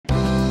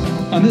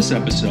On this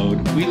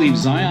episode, we leave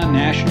Zion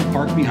National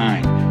Park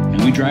behind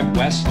and we drive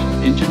west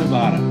into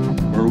Nevada,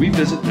 where we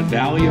visit the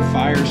Valley of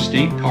Fire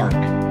State Park,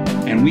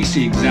 and we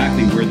see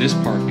exactly where this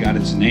park got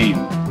its name.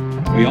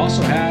 We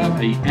also have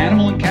an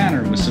animal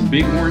encounter with some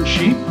bighorn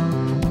sheep,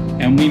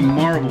 and we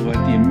marvel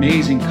at the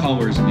amazing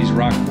colors of these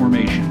rock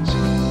formations.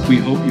 We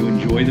hope you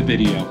enjoy the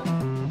video.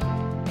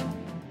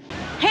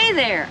 Hey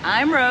there,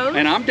 I'm Rose.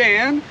 And I'm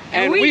Dan,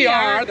 and we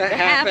are the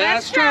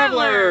Half-Ass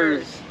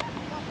Travelers.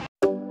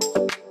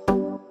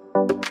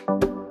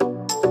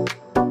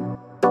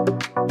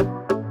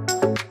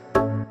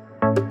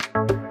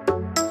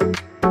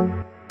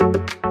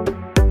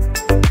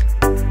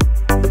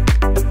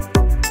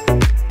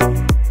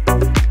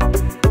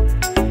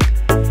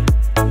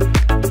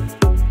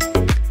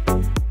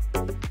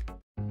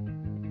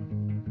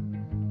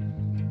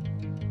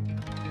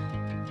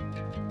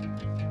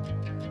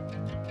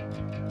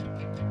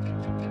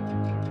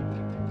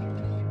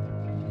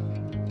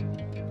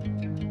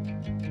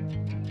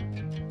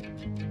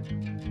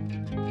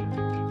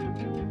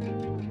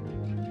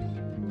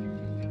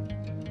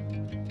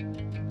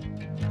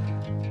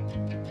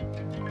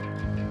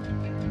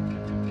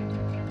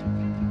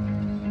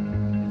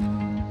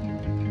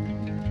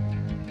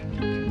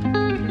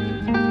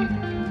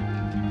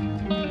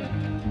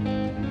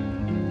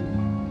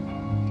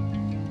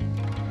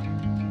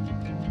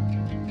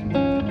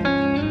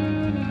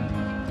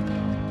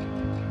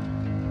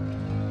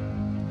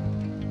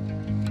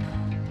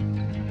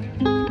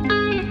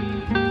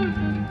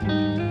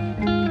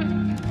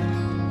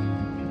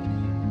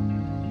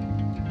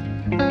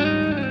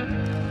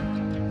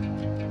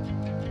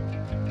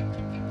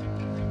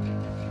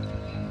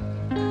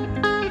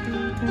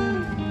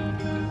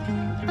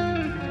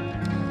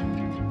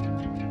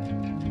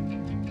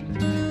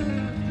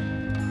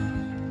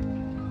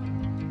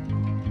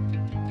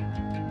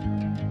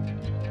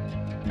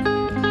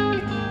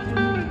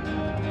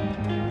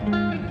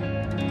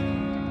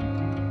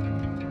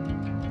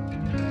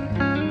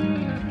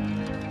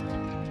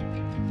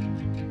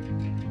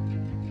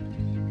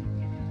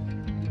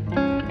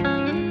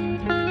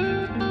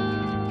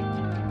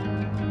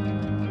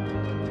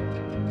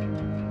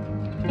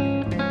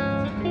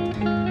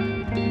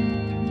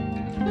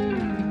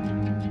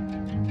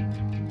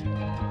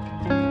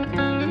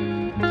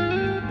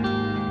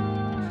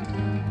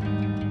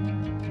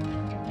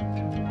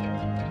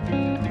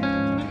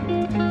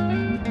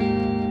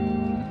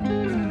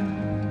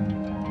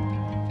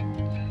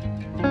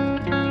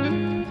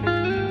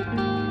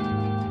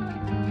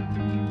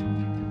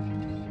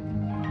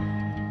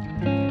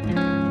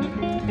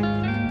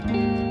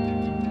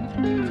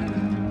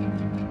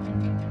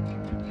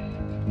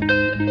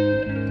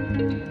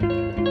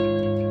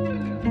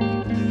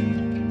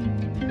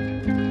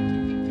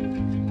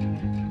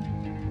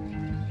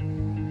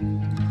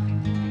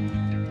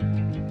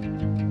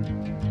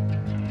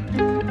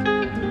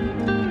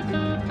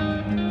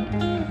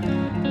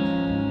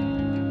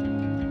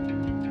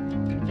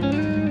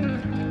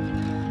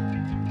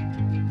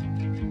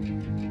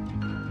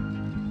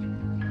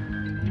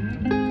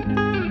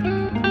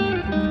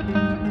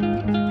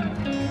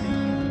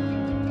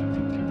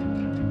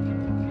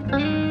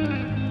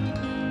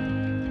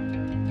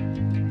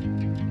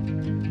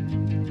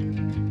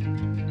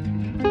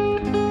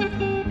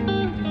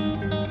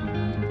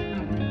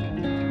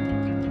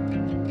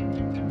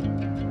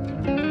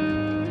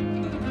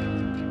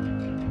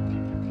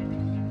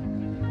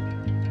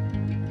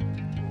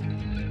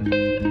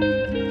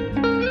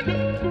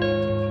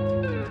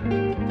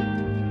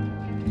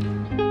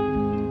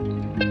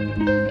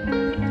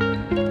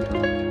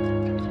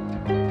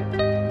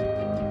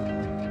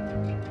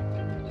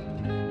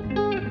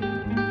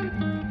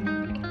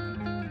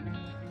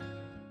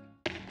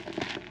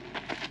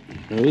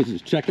 Rose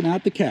is checking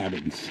out the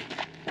cabins.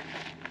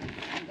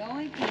 I'm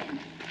going in.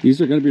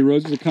 These are going to be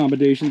Rose's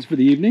accommodations for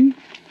the evening.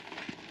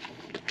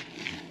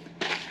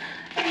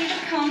 It even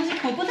comes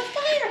equipped with a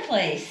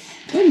fireplace.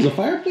 Oh, there's a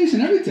fireplace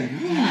and everything.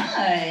 Oh.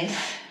 Nice.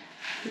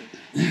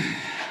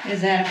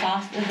 Is that a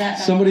fossil? Is that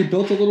somebody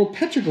built a little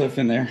petroglyph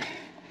in there?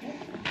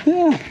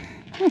 Yeah.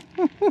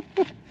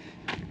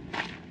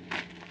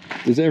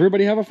 Does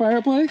everybody have a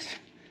fireplace?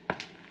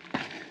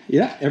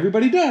 Yeah,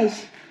 everybody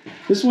does.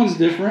 This one's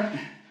different.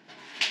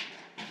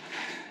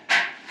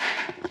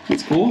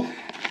 That's cool.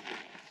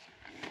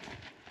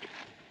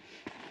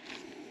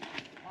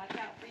 Watch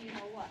out for you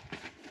know what.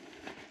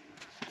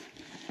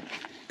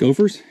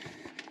 Gophers?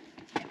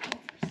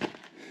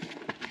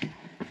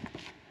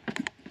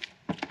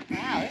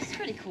 Wow, this is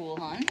pretty cool,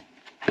 hon.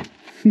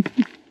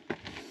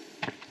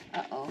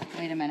 Uh-oh,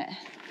 wait a minute.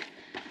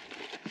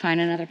 Find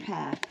another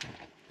path.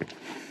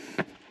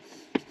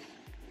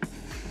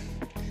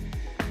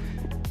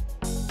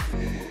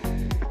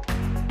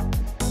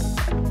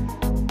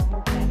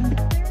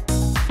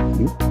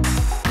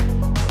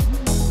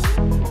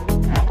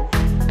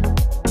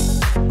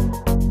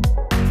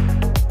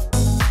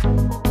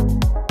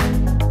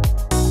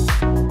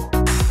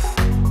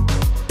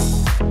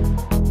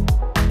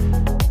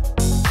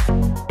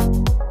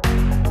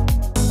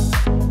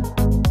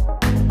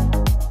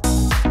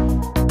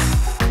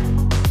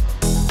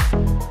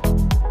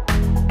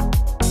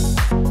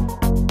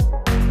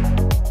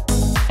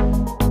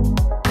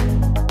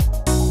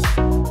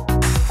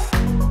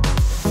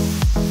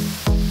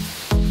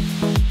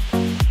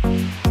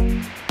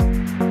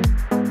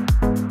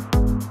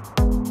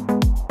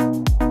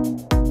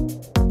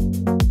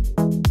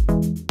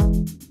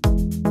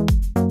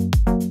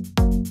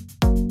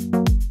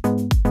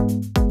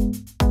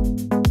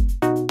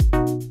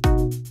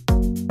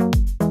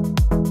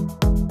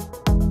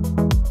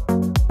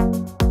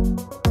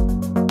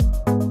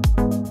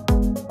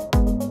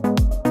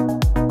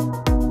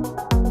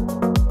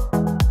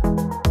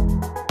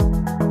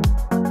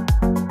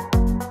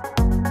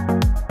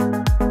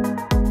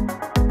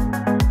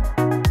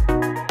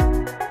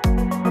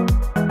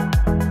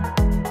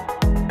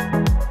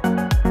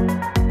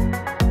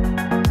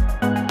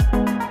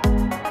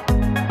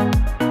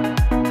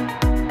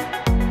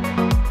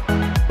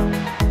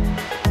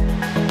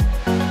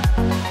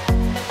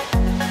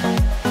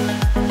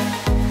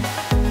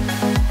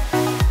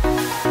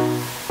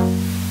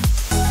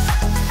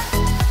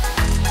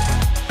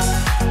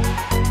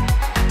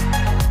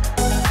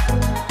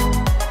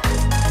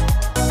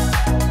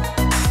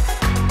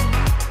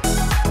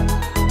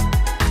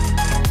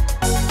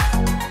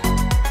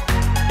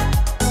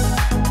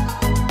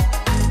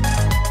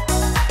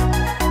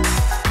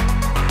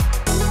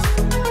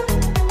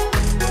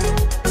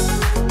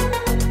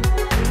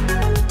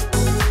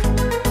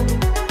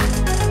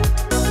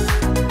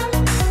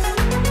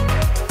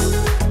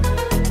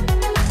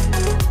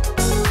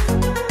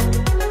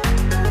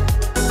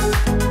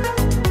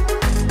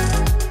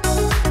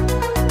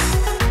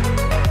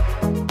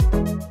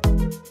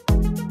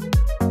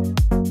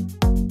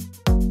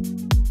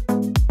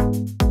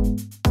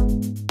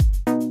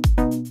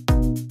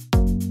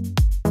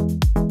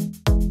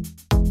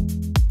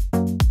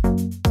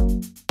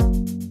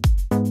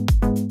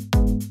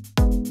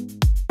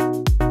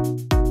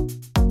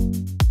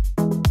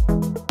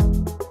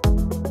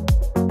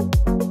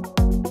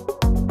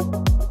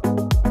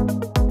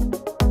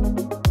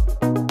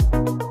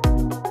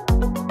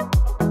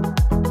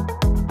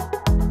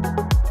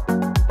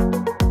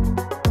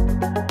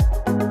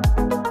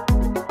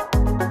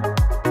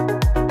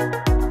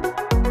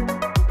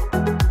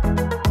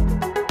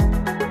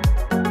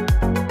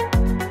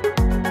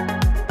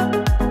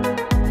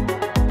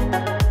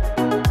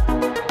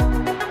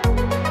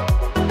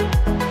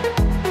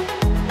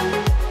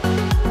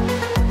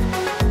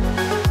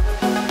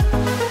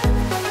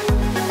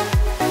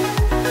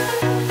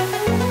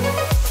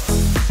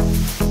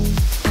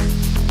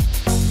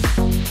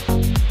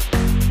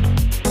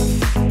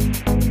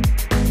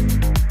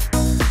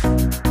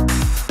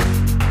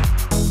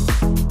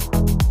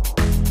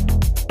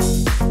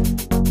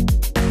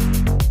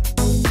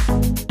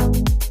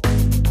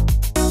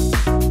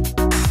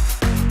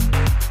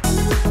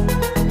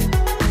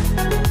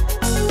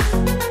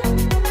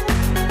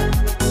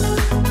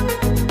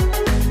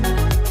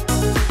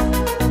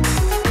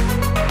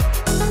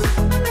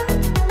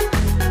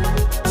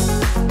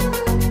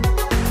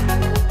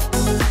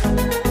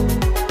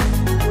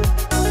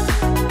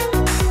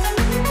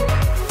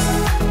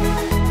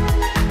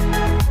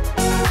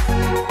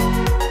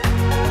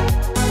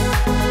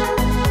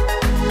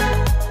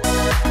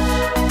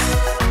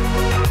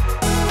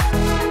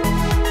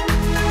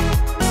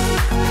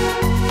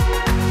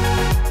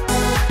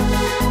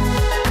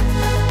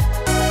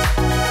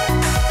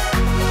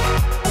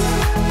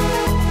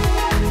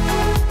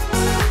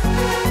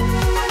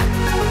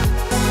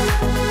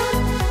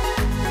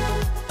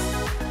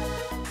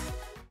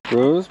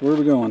 Rose, where are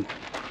we going?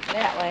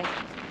 That way.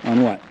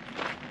 On what?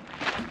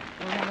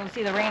 We're gonna go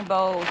see the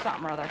rainbow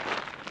something or other.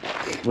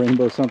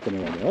 Rainbow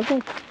something or other.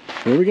 Okay.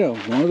 Here we go.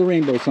 Going to the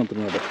rainbow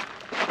something or other.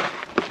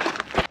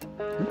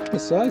 Look at the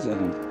size of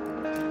him.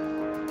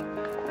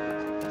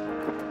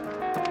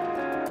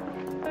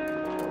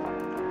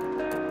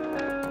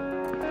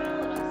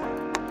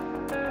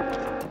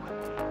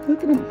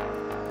 Look at him.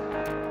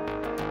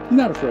 He's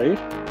not afraid.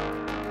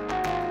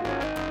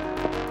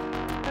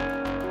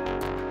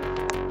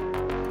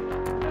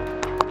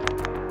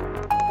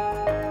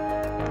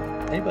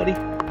 Hey, buddy.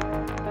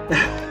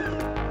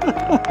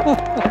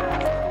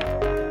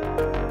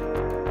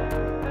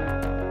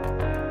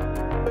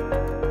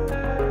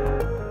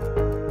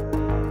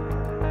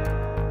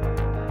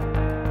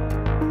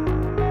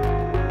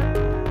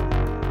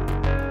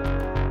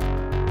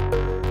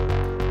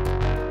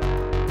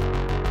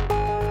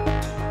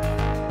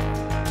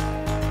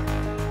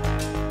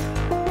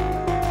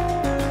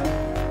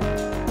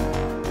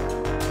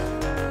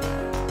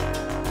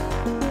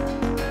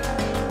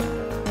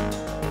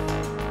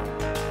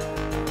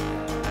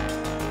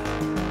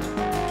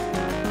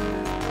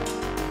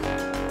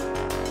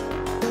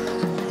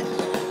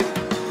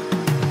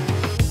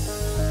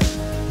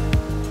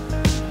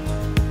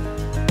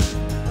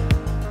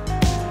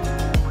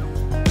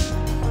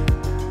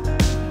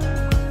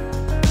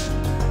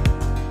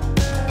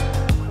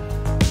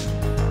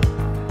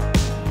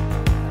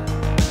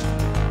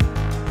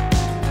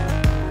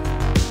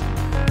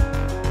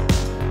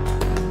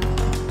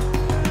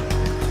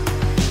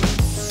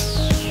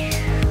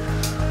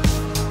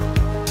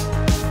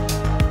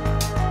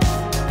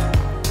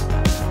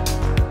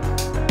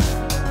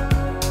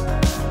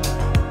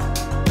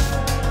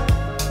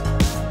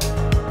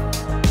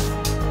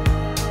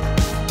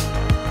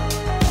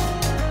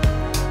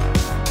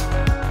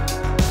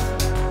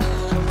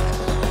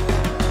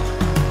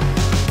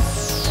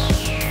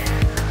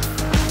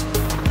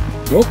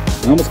 Oh,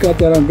 I almost got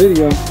that on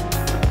video.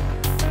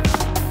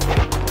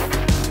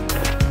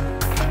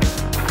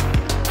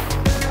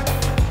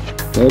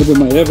 That would have been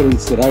my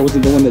evidence that I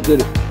wasn't the one that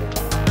did it.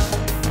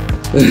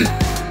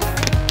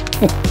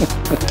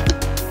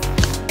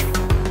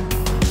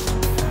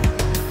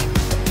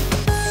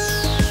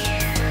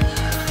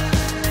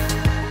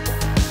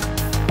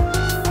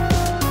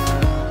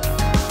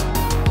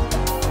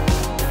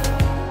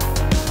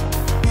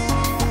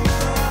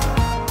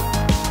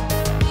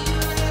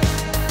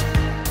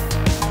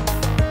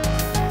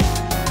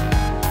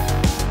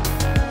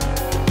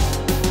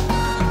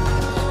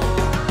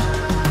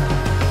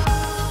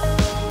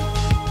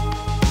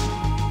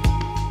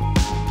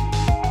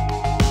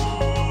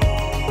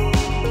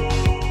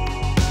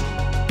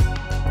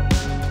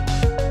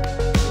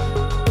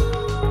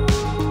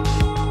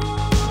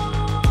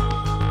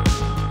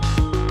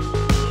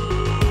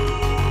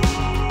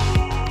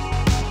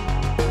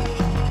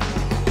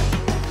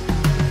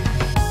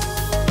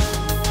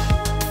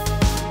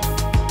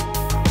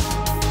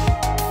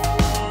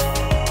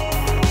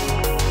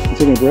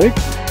 Taking a break?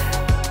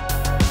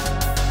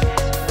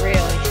 It's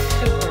really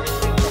super,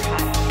 super hot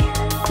out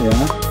here.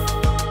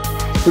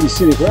 Yeah. It's pretty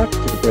scenic rock to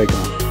take a break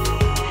on.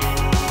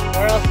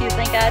 Where else do you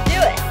think I'd do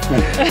it?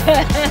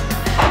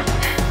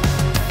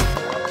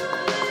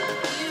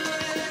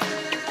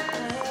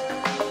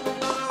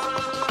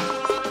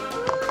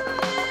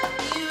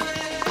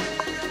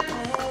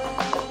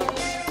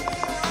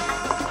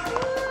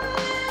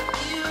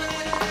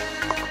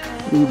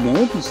 You'd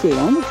know if you stayed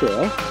on the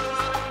trail,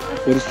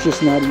 but it's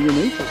just not in your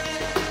nature. I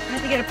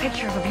have to get a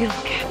picture of a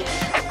beautiful cactus.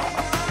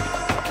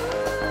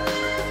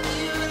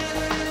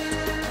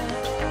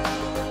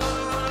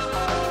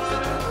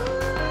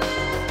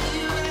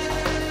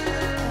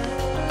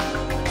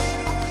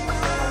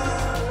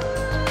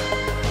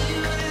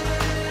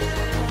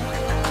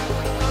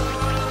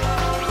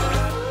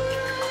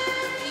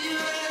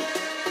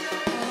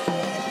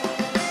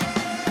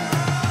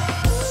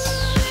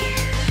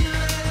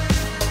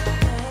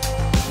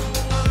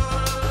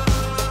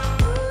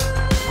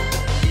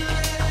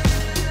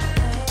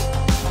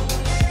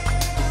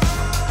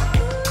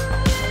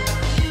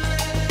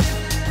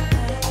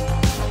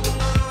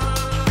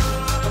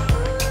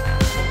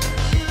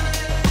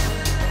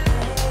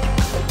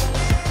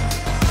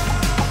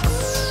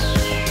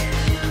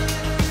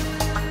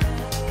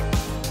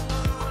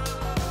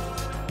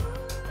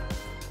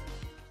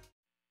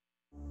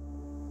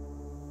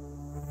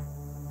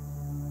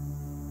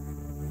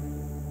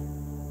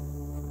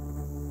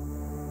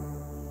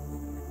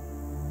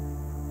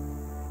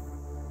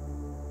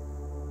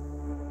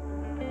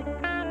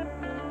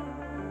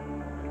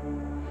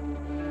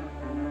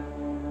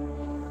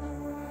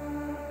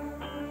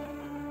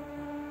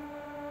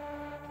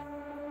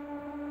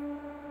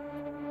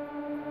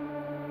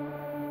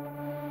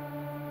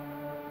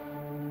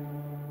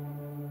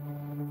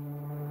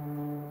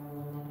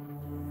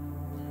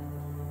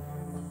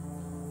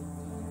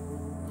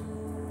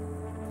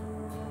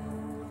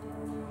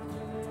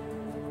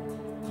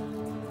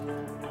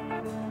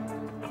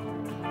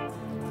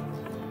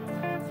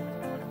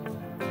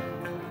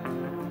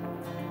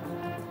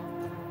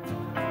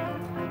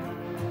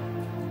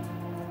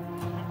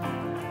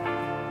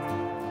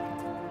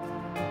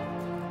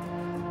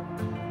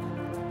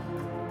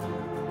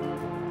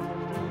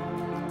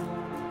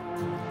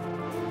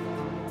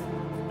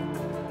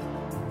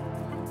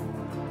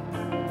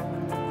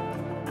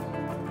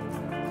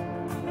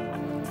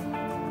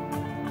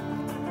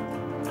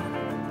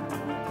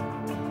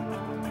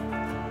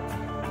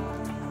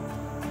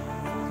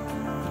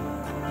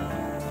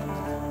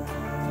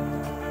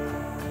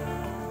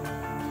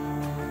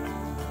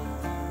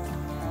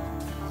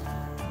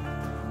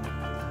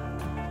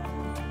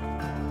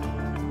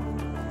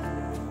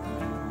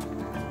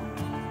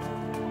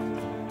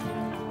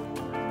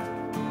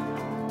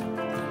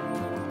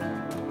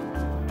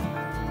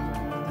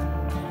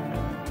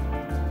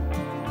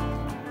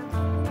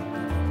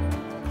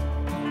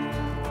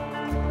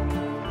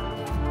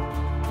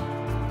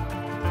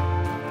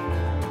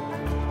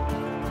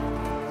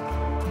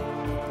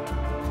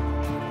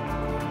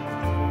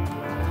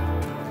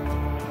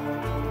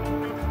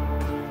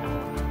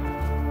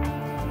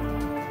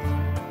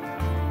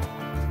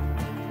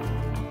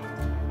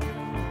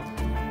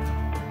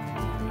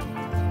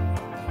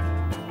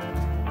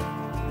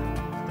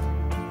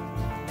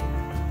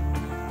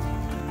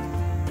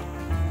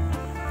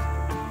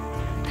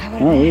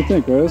 would All right, what do you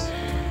think, Rose?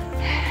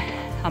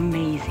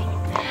 Amazing.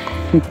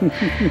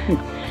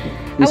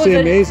 You say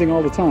amazing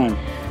all the time.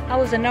 I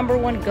was the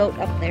 #1 goat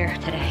up there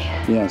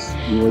today. Yes,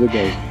 you were the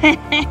goat.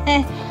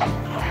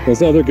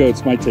 Those other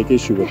goats might take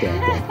issue with that.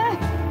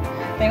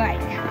 They might.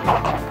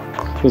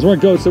 Those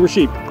weren't goats, they were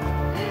sheep.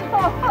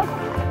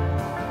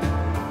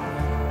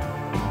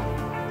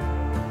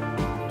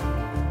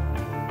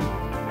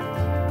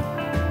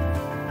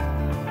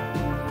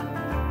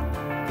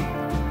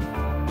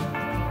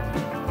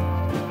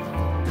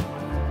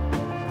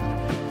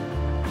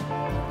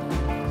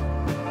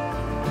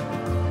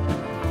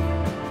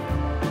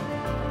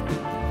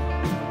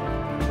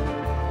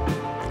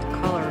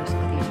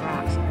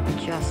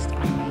 Just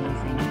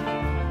amazing.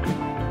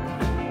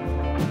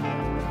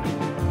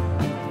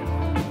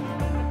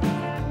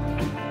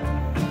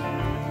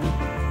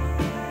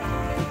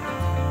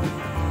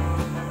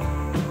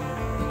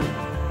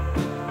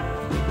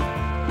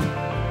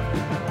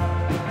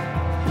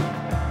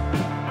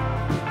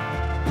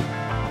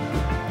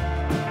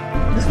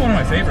 This is one of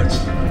my favorites.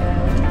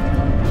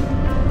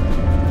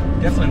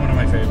 Definitely one of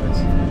my favorites.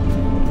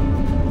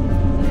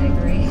 I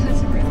agree.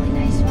 That's a really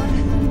nice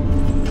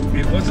one.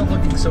 It wasn't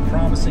looking so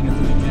promising at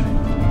the beginning.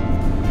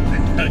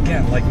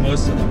 Again, like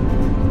most of them.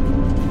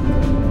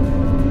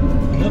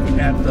 Look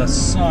at the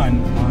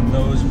sun on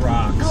those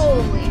rocks.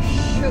 Holy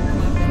sugar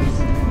muffins.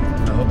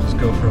 I hope this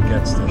GoPro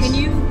gets this. Can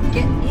you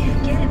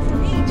get it for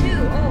me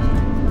too? Oh.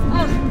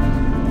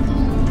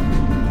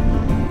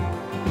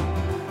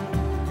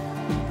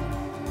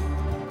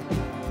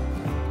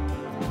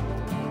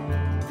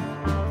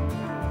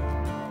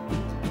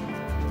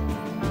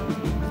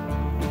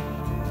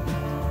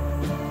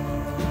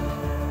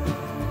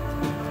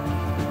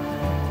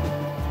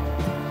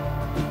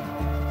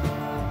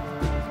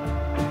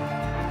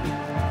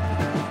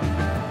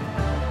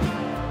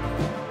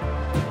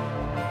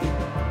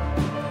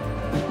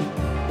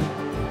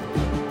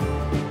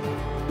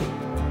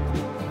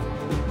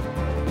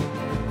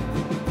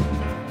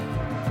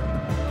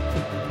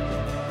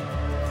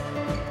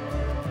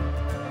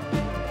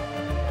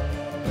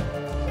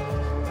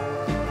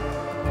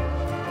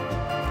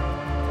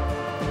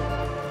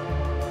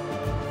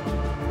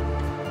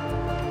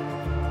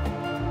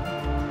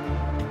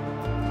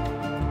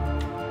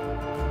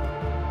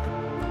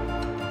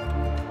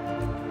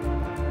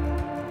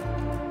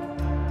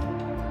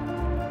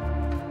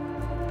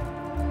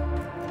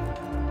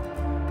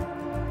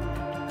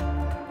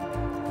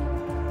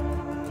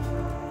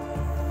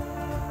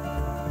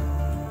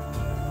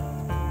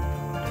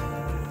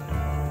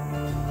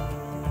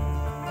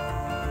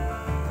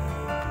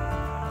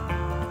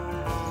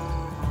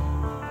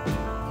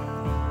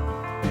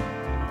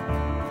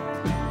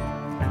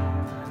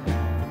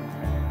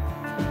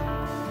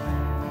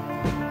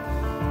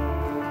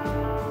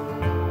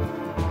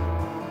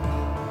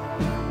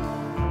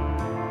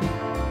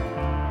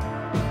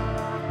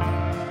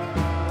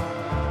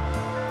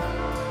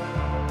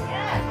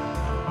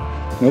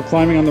 No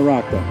climbing on the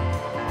rock, though.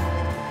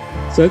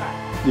 So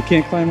you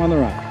can't climb on the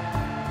rock.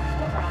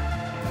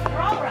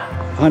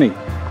 Honey,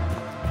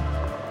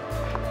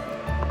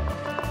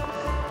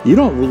 you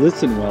don't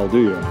listen well,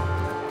 do you?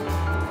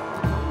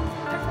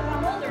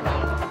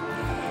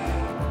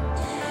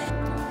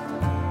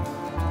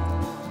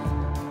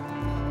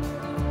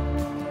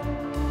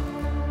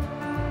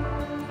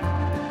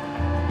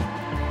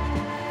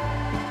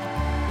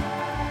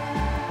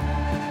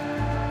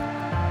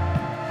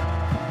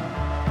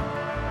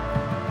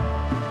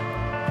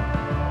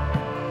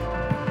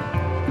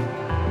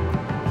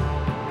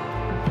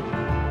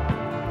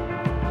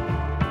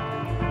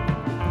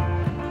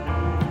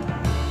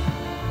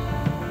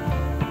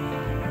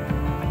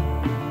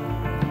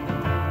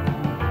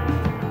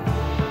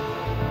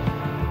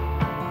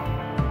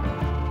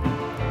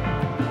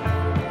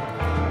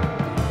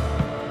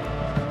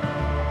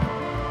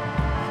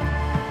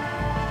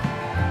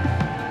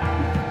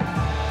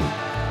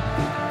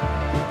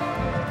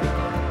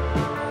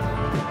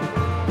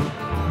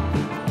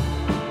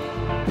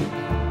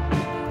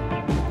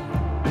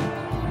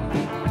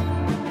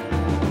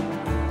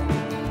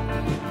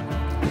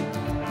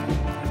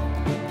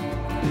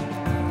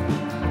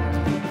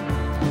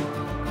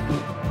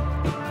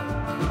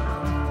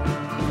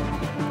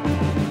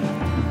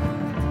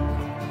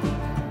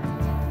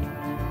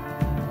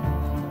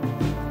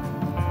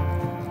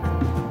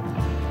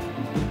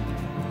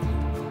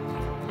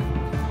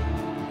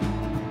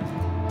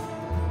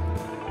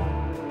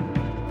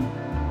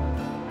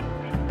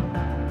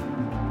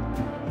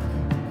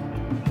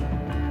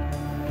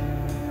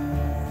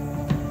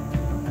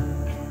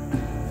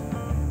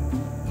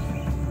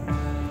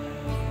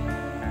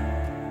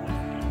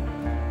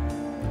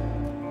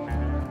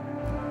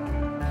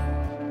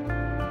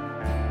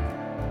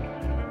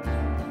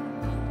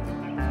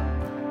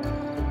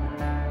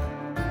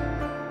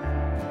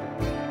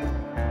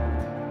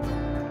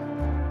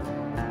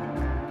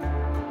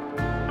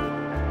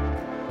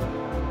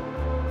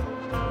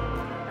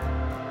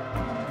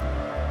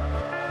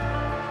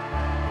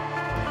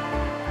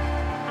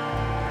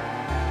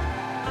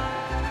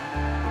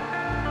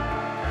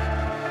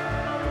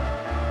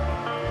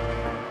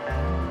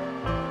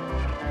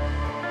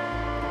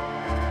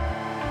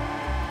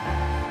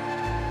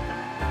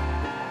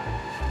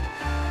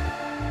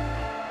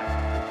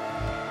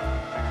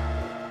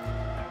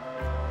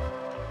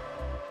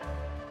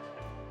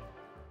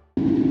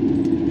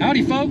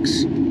 Howdy,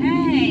 folks.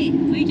 Hey,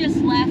 we just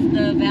left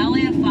the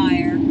Valley of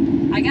Fire.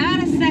 I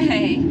gotta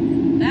say,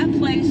 that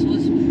place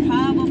was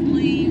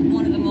probably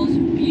one of the most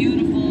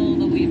beautiful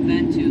that we've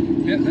been to.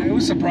 Yeah, it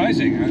was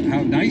surprising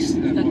how nice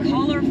that The was.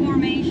 color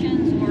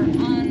formations were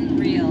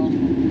unreal.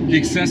 The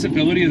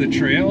accessibility of the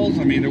trails.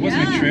 I mean, there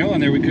wasn't a trail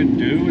on there we couldn't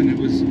do, and it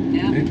was.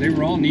 They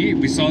were all neat.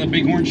 We saw the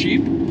bighorn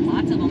sheep.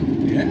 Lots of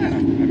them. Yeah, I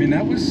mean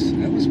that was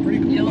pretty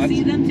cool. You'll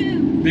see them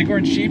too.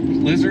 Bighorn sheep,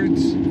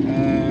 lizards,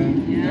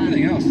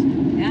 everything else.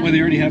 Yeah. Well,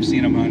 they already have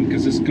seen them on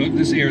because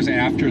this airs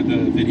after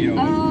the video.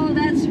 Oh,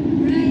 that's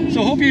right.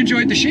 So hope you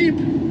enjoyed the sheep.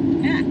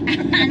 Yeah.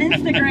 On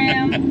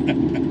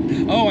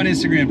Instagram. Oh, on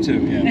Instagram too.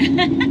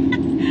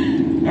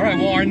 Yeah. All right.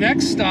 Well, our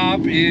next stop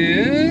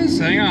is.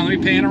 Hang on. Let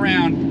me pan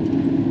around.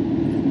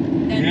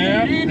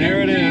 Yep. There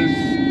it is.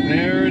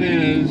 There it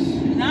is.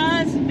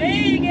 Las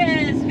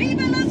Vegas.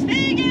 Viva Las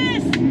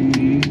Vegas.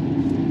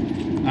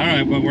 All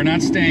right. But we're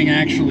not staying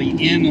actually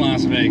in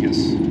Las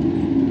Vegas.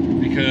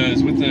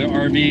 Because with the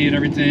RV and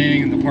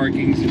everything and the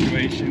parking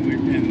situation,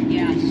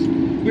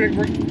 we're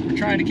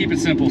trying to keep it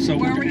simple. So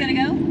where are we gonna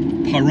go?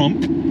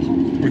 Pahrump.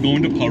 We're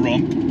going to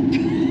Pahrump.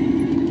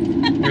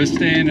 We're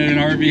staying at an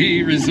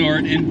RV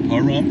resort in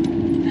Pahrump.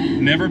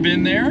 Never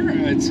been there.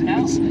 It's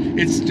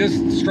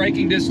just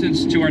striking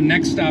distance to our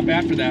next stop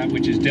after that,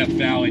 which is Death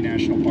Valley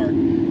National Park.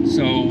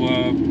 So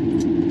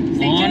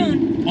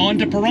on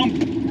to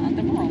Pahrump. On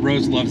to Pahrump.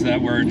 Rose loves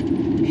that word.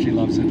 She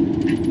loves it.